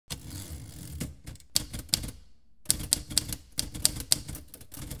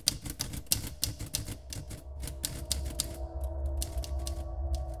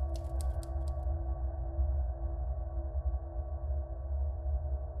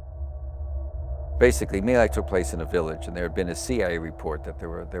Basically, My Lai took place in a village, and there had been a CIA report that there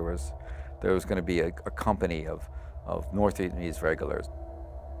was going to be a company of North Vietnamese regulars.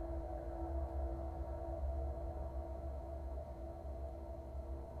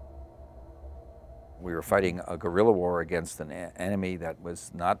 We were fighting a guerrilla war against an enemy that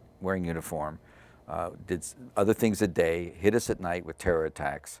was not wearing uniform, did other things a day, hit us at night with terror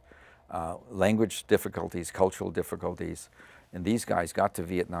attacks, language difficulties, cultural difficulties. And these guys got to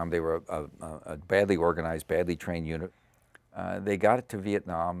Vietnam. They were a badly organized, badly trained unit. They got it to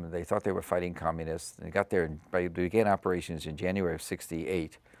Vietnam. They thought they were fighting communists. They got there and began operations in January of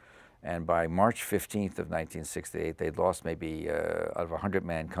 '68. And by March 15th of 1968, they'd lost maybe out of a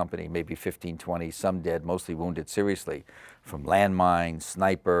 100-man company, maybe 15, 20, some dead, mostly wounded seriously, from landmines,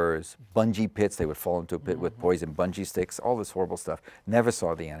 snipers, bungee pits. They would fall into a pit with poison bungee sticks, all this horrible stuff. Never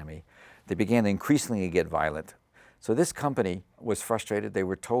saw the enemy. They began to increasingly get violent. So this company was frustrated. They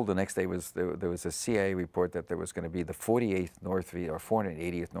were told the next day there was a CIA report that there was going to be the 48th or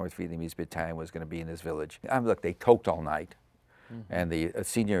 480th North Vietnamese Battalion was going to be in this village. Look, they toked all night. And the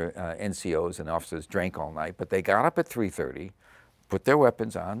senior NCOs and officers drank all night, but they got up at 3:30, put their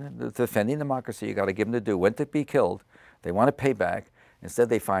weapons on, defending democracy, you got to give them to do, went to be killed. They want to pay back. Instead,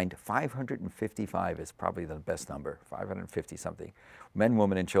 they find 555 is probably the best number, 550 something, men,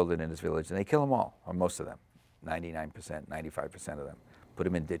 women, and children in this village, and they kill them all, or most of them, 99%, 95% of them, put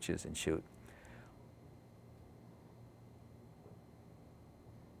them in ditches and shoot.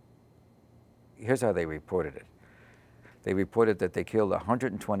 Here's how they reported it. They reported that they killed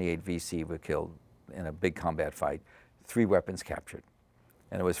 128 VC were killed in a big combat fight, 3 weapons captured.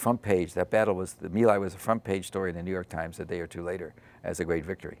 And it was front page. That battle was, the My Lai was a front page story in the New York Times a day or two later as a great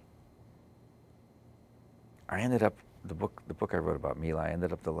victory. I ended up, the book I wrote about My Lai,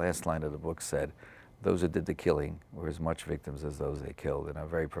 ended up the last line of the book said, those who did the killing were as much victims as those they killed in a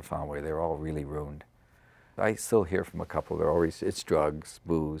very profound way. They were all really ruined. I still hear from a couple, they're always, it's drugs,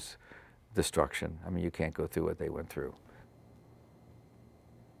 booze, destruction. I mean, you can't go through what they went through.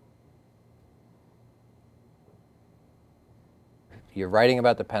 You're writing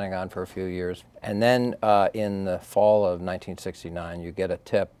about the Pentagon for a few years, and then in the fall of 1969, you get a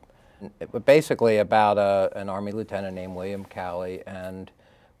tip, basically about an Army lieutenant named William Calley and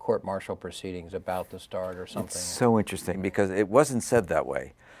court-martial proceedings about to start or something. It's so interesting because it wasn't said that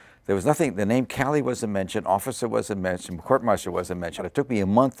way. There was nothing, the name Calley wasn't mentioned, officer wasn't mentioned, court-martial wasn't mentioned. It took me a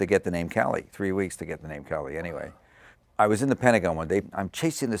month to get the name Calley, 3 weeks to get the name Calley anyway. I was in the Pentagon one day, I'm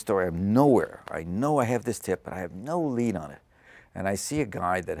chasing the story, I'm nowhere. I know I have this tip, but I have no lead on it. And I see a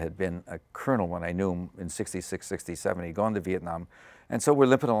guy that had been a colonel when I knew him in '66, '67. He'd gone to Vietnam. And so we're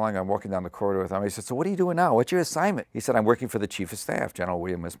limping along. I'm walking down the corridor with him. He said, so what are you doing now? What's your assignment? He said, I'm working for the Chief of Staff. General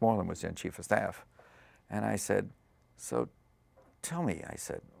William Westmoreland was then Chief of Staff. And I said, so tell me, I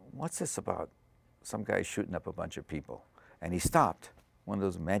said, what's this about some guy shooting up a bunch of people? And he stopped, one of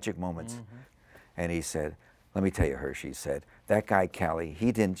those magic moments. And he said, let me tell you, Hersh, he said, that guy Calley,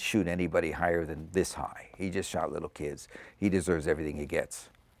 he didn't shoot anybody higher than this high. He just shot little kids. He deserves everything he gets.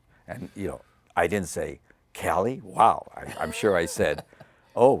 And, you know, I didn't say, Calley? Wow. I'm sure I said,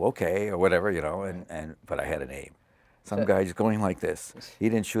 oh, okay, or whatever, you know, but I had a name. Some guy just going like this. He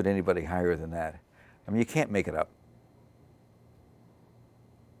didn't shoot anybody higher than that. I mean, you can't make it up.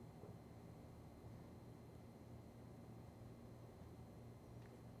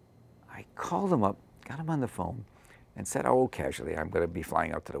 I called him up, got him on the phone, and said, oh, casually, I'm going to be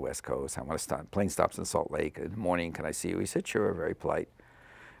flying out to the West Coast. I want to stop. Plane stops in Salt Lake in the morning. Can I see you? He said, sure, very polite.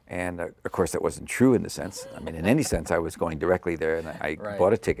 And of course, that wasn't true in the sense. I mean, in any sense, I was going directly there, and I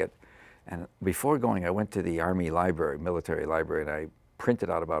bought a ticket. And before going, I went to the Army library, military library, and I printed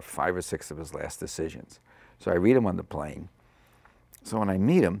out about 5 or 6 of his last decisions. So I read them on the plane. So when I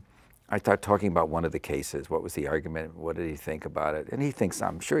meet him, I start talking about one of the cases. What was the argument? What did he think about it? And he thinks,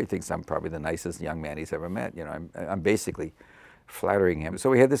 I'm sure he thinks I'm probably the nicest young man he's ever met. You know, I'm basically flattering him. So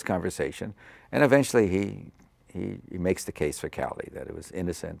we had this conversation, and eventually he makes the case for Calley, that it was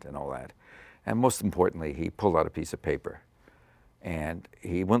innocent and all that. And most importantly, he pulled out a piece of paper. And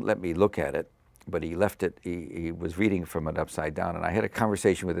he wouldn't let me look at it, but he left it, he was reading from it upside down. And I had a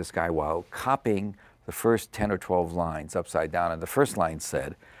conversation with this guy while copying the first 10 or 12 lines upside down. And the first line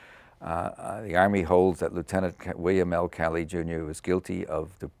said, the Army holds that Lieutenant William L. Calley, Jr. was guilty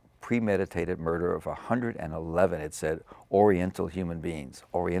of the premeditated murder of 111, it said, Oriental human beings,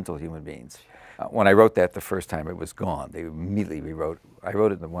 Oriental human beings. When I wrote that the first time, it was gone. They immediately rewrote. I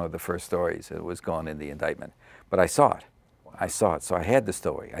wrote it in one of the first stories. It was gone in the indictment. But I saw it. I saw it. So I had the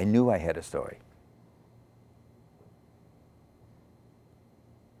story. I knew I had a story.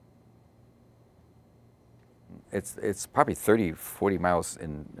 it's probably 30, 40 miles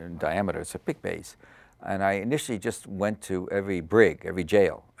in diameter. It's a big base. And I initially just went to every brig, every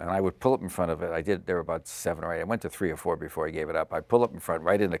jail, and I would pull up in front of it. There were about 7 or 8. I went to 3 or 4 before I gave it up. I'd pull up in front,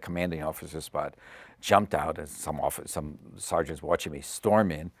 right in the commanding officer's spot, jumped out, and some sergeants watching me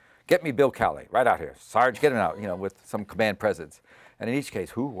storm in. Get me Bill Calley, right out here. Sarge, get him out, you know, with some command presence. And in each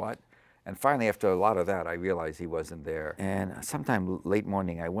case, who, what? And finally, after a lot of that, I realized he wasn't there. And sometime late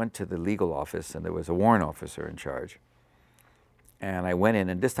morning, I went to the legal office, and there was a warrant officer in charge. And I went in,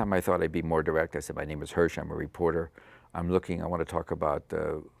 and this time I thought I'd be more direct. I said, my name is Hersh, I'm a reporter. I want to talk about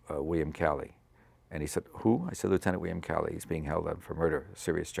William Calley. And he said, who? I said, Lieutenant William Calley. He's being held on for murder,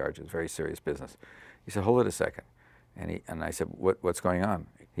 serious charges, very serious business. He said, hold it a second. And I said, what's going on?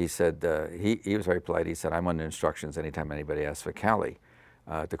 He said, he was very polite. He said, I'm under instructions anytime anybody asks for Calley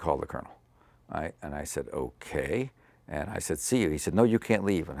to call the colonel. And I said, okay. And I said, see you. He said, no, you can't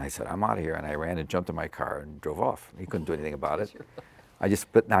leave. And I said, I'm out of here. And I ran and jumped in my car and drove off. He couldn't do anything about it.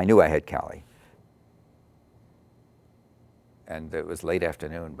 But I knew I had Calley. And it was late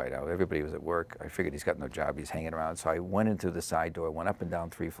afternoon by now. Everybody was at work. I figured he's got no job. He's hanging around. So I went into the side door, went up and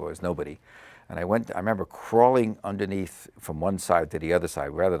down 3 floors, nobody. And I remember crawling underneath from one side to the other side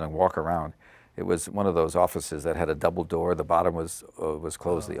rather than walk around. It was one of those offices that had a double door. The bottom was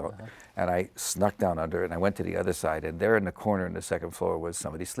closed. And I snuck down under it, and I went to the other side, and there in the corner in the second floor was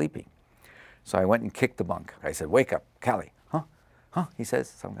somebody sleeping. So I went and kicked the bunk. I said, wake up, Calley. Huh? Huh? He says.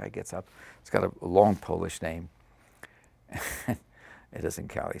 Some guy gets up. He's got a long Polish name. It isn't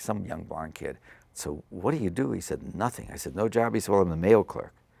Calley, some young blonde kid. So what do you do? He said, nothing. I said, no job? He said, well, I'm the mail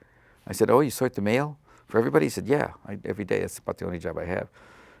clerk. I said, oh, you sort the mail for everybody? He said, yeah, every day. That's about the only job I have.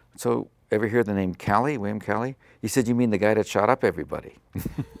 So ever hear the name Calley, William Calley? He said, you mean the guy that shot up everybody?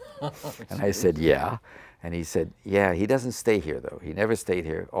 And I said, yeah. And he said, yeah, he doesn't stay here, though. He never stayed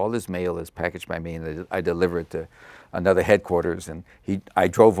here. All his mail is packaged by me, and I deliver it to another headquarters. And I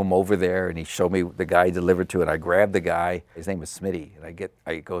drove him over there, and he showed me the guy he delivered to, and I grabbed the guy. His name was Smitty. And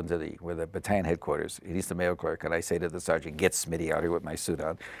I go into where the battalion headquarters. He's the mail clerk, and I say to the sergeant, get Smitty out here with my suit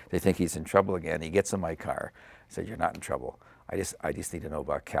on. They think he's in trouble again. He gets in my car. I said, you're not in trouble. I just need to know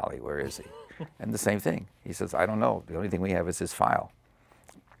about Calley. Where is he? And the same thing. He says, I don't know. The only thing we have is his file.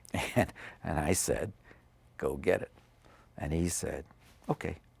 And I said, go get it. And he said,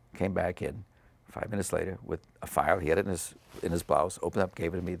 okay. Came back in 5 minutes later with a file. He had it in his blouse, opened up,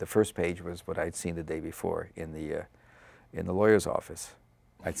 gave it to me. The first page was what I'd seen the day before in the lawyer's office.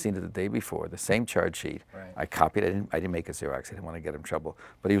 I'd seen it the day before, the same charge sheet. Right. I copied it. I didn't make a Xerox. I didn't want to get him in trouble.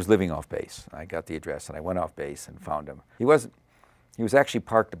 But he was living off base. I got the address, and I went off base and found him. He was actually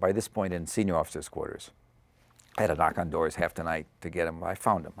parked by this point in senior officers' quarters. I had to knock on doors half the night to get him. I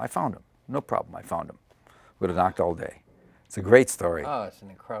found him. No problem. I found him. Would have knocked all day. It's a great story. Oh, it's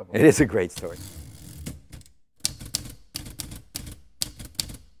an incredible. It is a great story.